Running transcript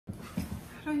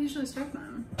how I usually start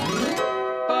them.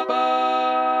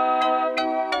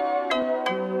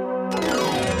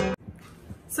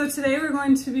 So today we're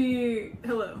going to be,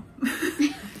 hello.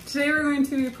 Today we're going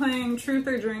to be playing Truth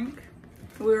or Drink.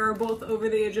 We are both over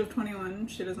the age of 21.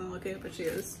 She doesn't look it, but she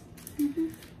is.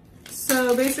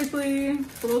 So basically,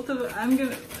 we'll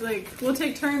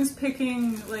take turns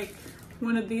picking like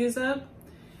one of these up,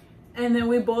 and then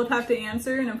we both have to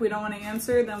answer, and if we don't want to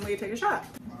answer, then we take a shot.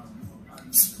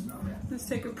 Let's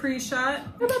take a pre-shot.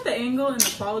 What about the angle and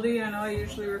the quality? I know I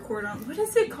usually record on, what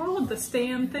is it called? The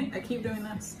stand thing? I keep doing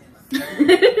this.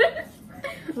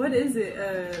 What is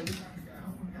it?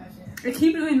 I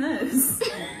keep doing this.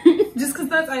 Just cause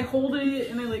that's, I hold it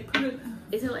and I like put it.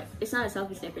 Is it like, it's not a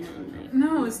selfie stick or nothing, right?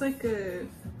 No, it's like a.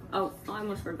 Oh, I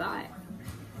almost forgot.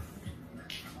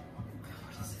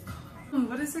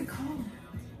 What is it called?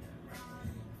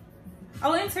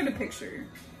 I'll insert a picture.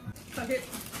 Fuck it.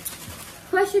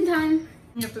 Question time.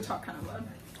 You have to talk kind of loud.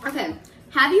 Okay.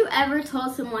 Have you ever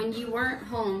told someone you weren't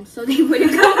home so they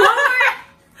wouldn't come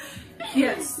over?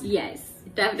 Yes. Yes,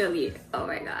 definitely. Oh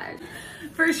my god.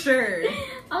 For sure.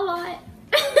 A lot.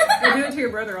 I do it to your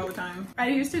brother all the time. I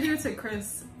used to do it to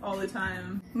Chris all the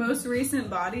time. Most recent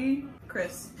body,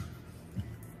 Chris.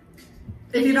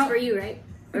 If you don't, for you, right?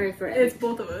 Or for it's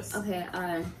both of us. Okay.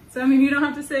 So I mean, you don't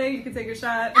have to say. You can take a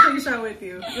shot. I'll take a shot with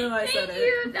you. Even though I said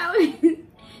it.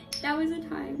 That was a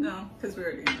time. No, because we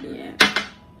already. Yeah.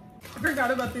 I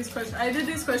forgot about these questions. I did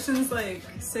these questions like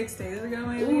 6 days ago,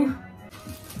 maybe. Ooh.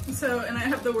 So, and I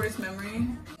have the worst memory.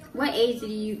 What age did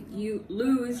you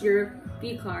lose your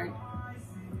B card?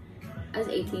 I was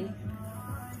 18.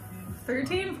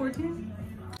 13, 14?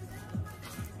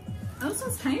 Oh, this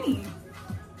one's tiny.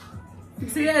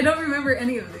 See, I don't remember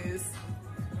any of these.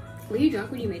 Were you drunk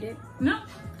when you made it? No.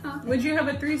 Oh, okay. Would you have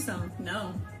a threesome?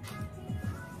 No.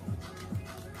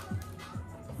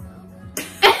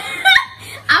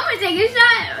 I'm gonna take a shot.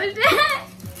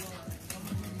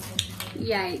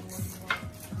 Yikes.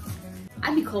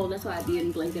 I'd be cold, that's why I'd be in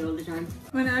a blanket all the time.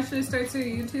 When Ashley starts her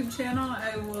YouTube channel,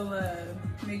 I will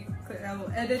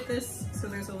edit this so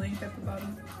there's a link at the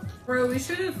bottom. Bro, we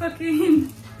should have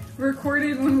fucking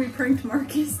recorded when we pranked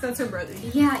Marcus. That's her brother.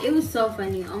 Yeah, it was so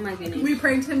funny. Oh my goodness. We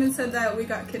pranked him and said that we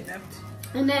got kidnapped.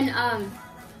 And then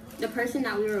the person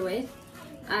that we were with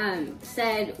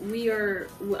said we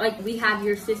have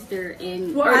your sister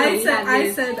in. Well,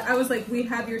 I was like, we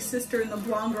have your sister in the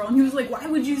blonde girl, and he was like, why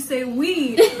would you say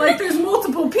we? Like, there's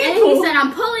multiple people. And he said,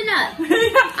 I'm pulling up.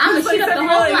 I'm gonna shoot up the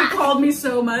whole block. He called me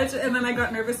so much, and then I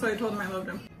got nervous, so I told him I loved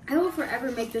him. I will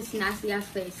forever make this nasty ass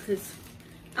face because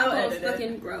I'll it's edit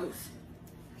fucking it. gross.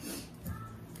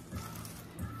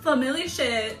 Familiar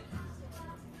shit.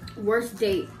 Worst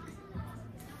date.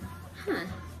 Huh.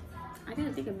 I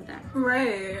gotta think about that.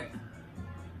 Right.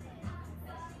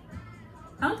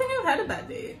 I don't think I've had a bad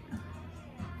date.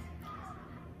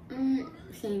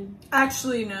 Same.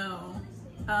 Actually, no.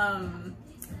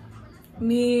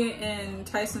 Me and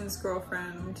Tyson's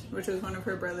girlfriend, which was one of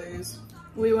her brothers,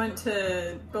 we went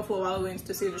to Buffalo Wild Wings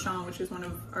to see Deshaun, which is one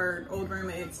of our old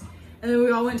roommates. And then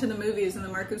we all went to the movies, and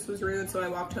then Marcus was rude, so I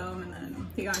walked home, and then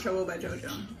he got in trouble by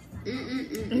JoJo.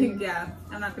 Yeah,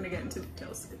 I'm not gonna get into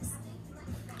details.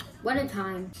 What a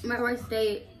time. My worst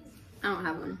date, I don't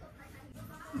have one.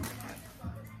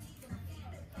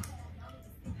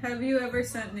 Have you ever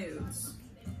sent nudes?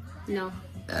 No.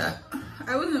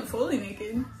 I wasn't fully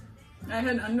naked. I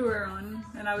had underwear on,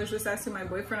 and I was just asking my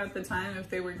boyfriend at the time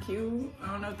if they were cute. I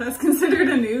don't know if that's considered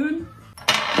a nude.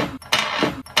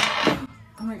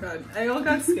 Oh my god, I all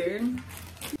got scared.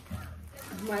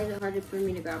 Why is it harder for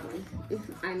me to grab one?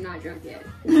 I'm not drunk yet.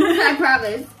 I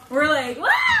promise. We're like,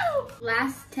 wow!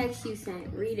 Last text you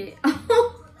sent, read it.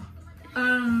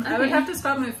 I would have to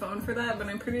stop my phone for that, but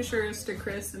I'm pretty sure it's to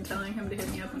Chris and telling him to hit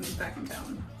me up when he's back in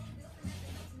town.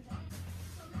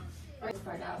 I'll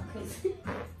find out, because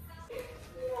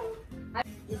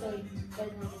doesn't have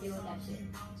to deal with that shit.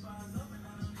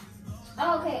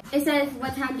 Oh, okay. It says,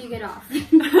 what time do you get off?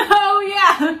 Oh,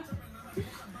 yeah!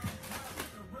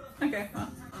 Okay, well,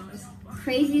 almost.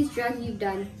 Craziest drug you've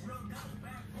done?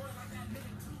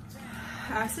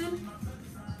 Acid?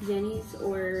 Jenny's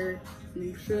or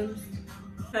mushrooms?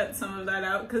 Cut some of that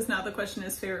out, because now the question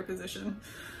is favorite position.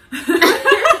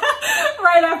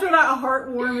 Right after that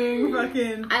heartwarming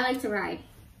fucking... I like to ride.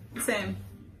 Same.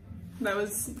 That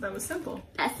was simple.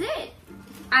 That's it.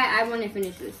 I want to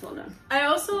finish this. Hold on. I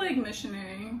also like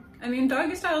missionary. I mean,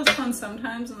 doggy style is fun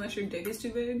sometimes, unless your dick is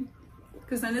too big.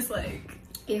 Because then it's like...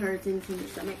 It hurts into your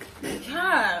stomach.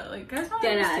 Yeah, like, guys don't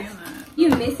understand that. You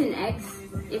miss an ex?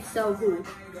 If so, who?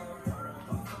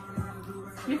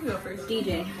 You can go first.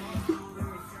 DJ.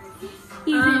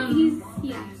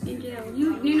 Yeah, in jail.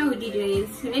 You know who DJ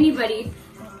is. Anybody.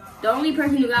 The only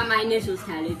person who got my initials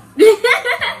tatted. Go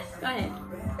ahead.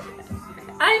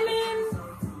 I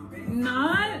mean,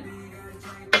 not.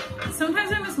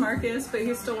 Sometimes I miss Marcus, but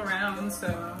he's still around, so.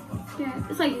 Yeah,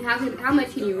 it's like how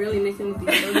much can you really miss him with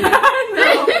these children?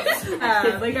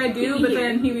 Like I do, but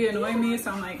then he be annoying me,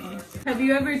 so I'm like, eh. Have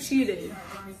you ever cheated?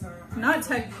 Not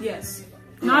yes.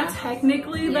 Not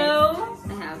technically though.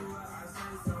 I have.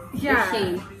 Yeah.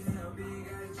 Shame.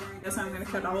 Guess I'm gonna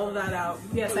cut all of that out.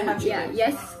 Yes, I have cheated. Yeah,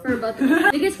 yes for both of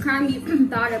them. Biggest crime you've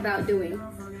thought about doing?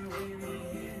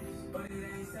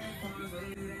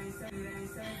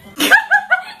 Take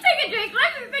a drink.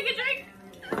 Let's just take a drink.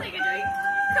 Let's take a drink.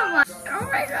 Come on. Oh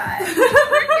my god.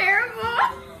 We're terrible.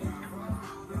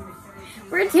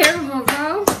 We're terrible,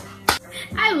 bro.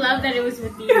 I love that it was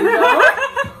with you, bro.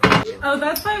 Oh,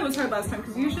 that's why it was hard last time,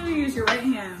 because usually you use your right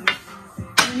hand.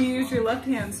 And you use your left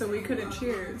hand, so we couldn't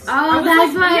cheers. Oh,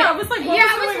 that's why. Yeah, I was like, what yeah,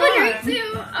 was I was going wondering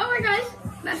too. Oh my gosh.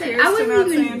 That's it. Cheers I to not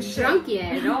wasn't even saying drunk shit.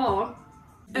 yet at all.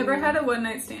 Ever had a one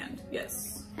night stand?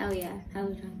 Yes. Hell yeah.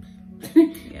 Hell times.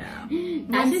 Yeah.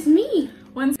 That's just me.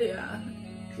 Once, yeah.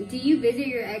 Do you visit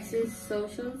your ex's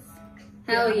socials?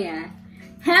 Hell yeah.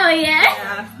 Hell yeah.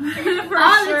 Yeah. For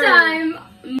All sure. the time.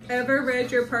 Ever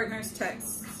read your partner's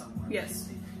texts? Yes.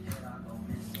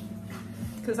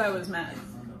 Because I was mad.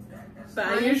 But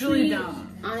Honestly, I usually don't.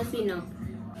 Honestly, no.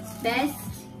 Best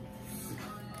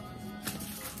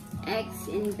ex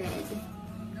in bed.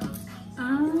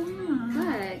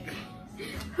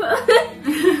 Fuck.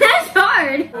 That's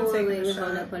hard. I'll Oh, take wait, a hold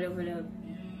shot. up, hold up, hold up.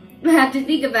 I have to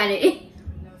think about it.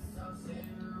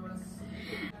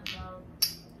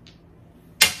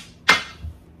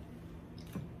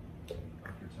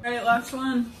 Alright, last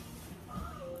one.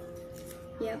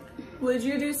 Yep. Would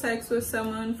you do sex with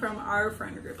someone from our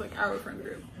friend group? Like our friend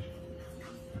group?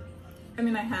 I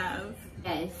mean, I have.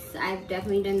 Yes, I've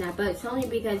definitely done that, but it's only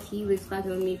because he was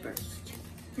fucking with me first.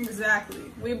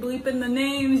 Exactly. We bleeping the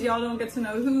names. Y'all don't get to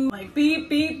know who. Like beep,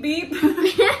 beep, beep.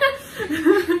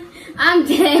 I'm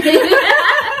dead.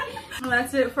 Well,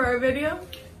 that's it for our video.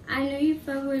 I know you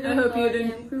fuck with I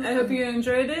hope you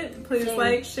enjoyed it. Please Same.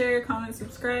 like, share, comment,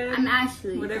 subscribe. I'm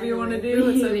Ashley. Whatever you want to do,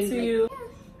 it's up to you.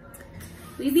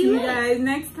 We be See you lit. guys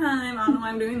next time. I don't know why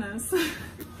I'm doing this.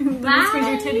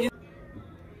 Bye.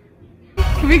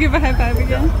 Can we give a high five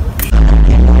again?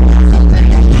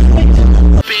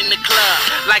 In the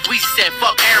club, like we said,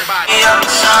 fuck everybody.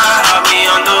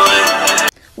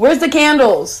 Where's the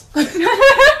candles?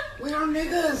 Where are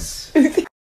niggas?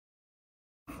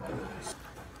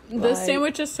 This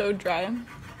sandwich is so dry.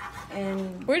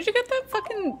 And Where'd you get that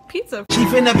fucking pizza? She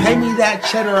finna pay me that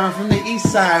cheddar. I'm from the east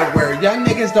side where young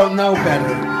niggas don't know better.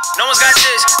 No one's got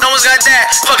this, no one's got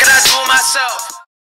that. Fuck it, I do it myself.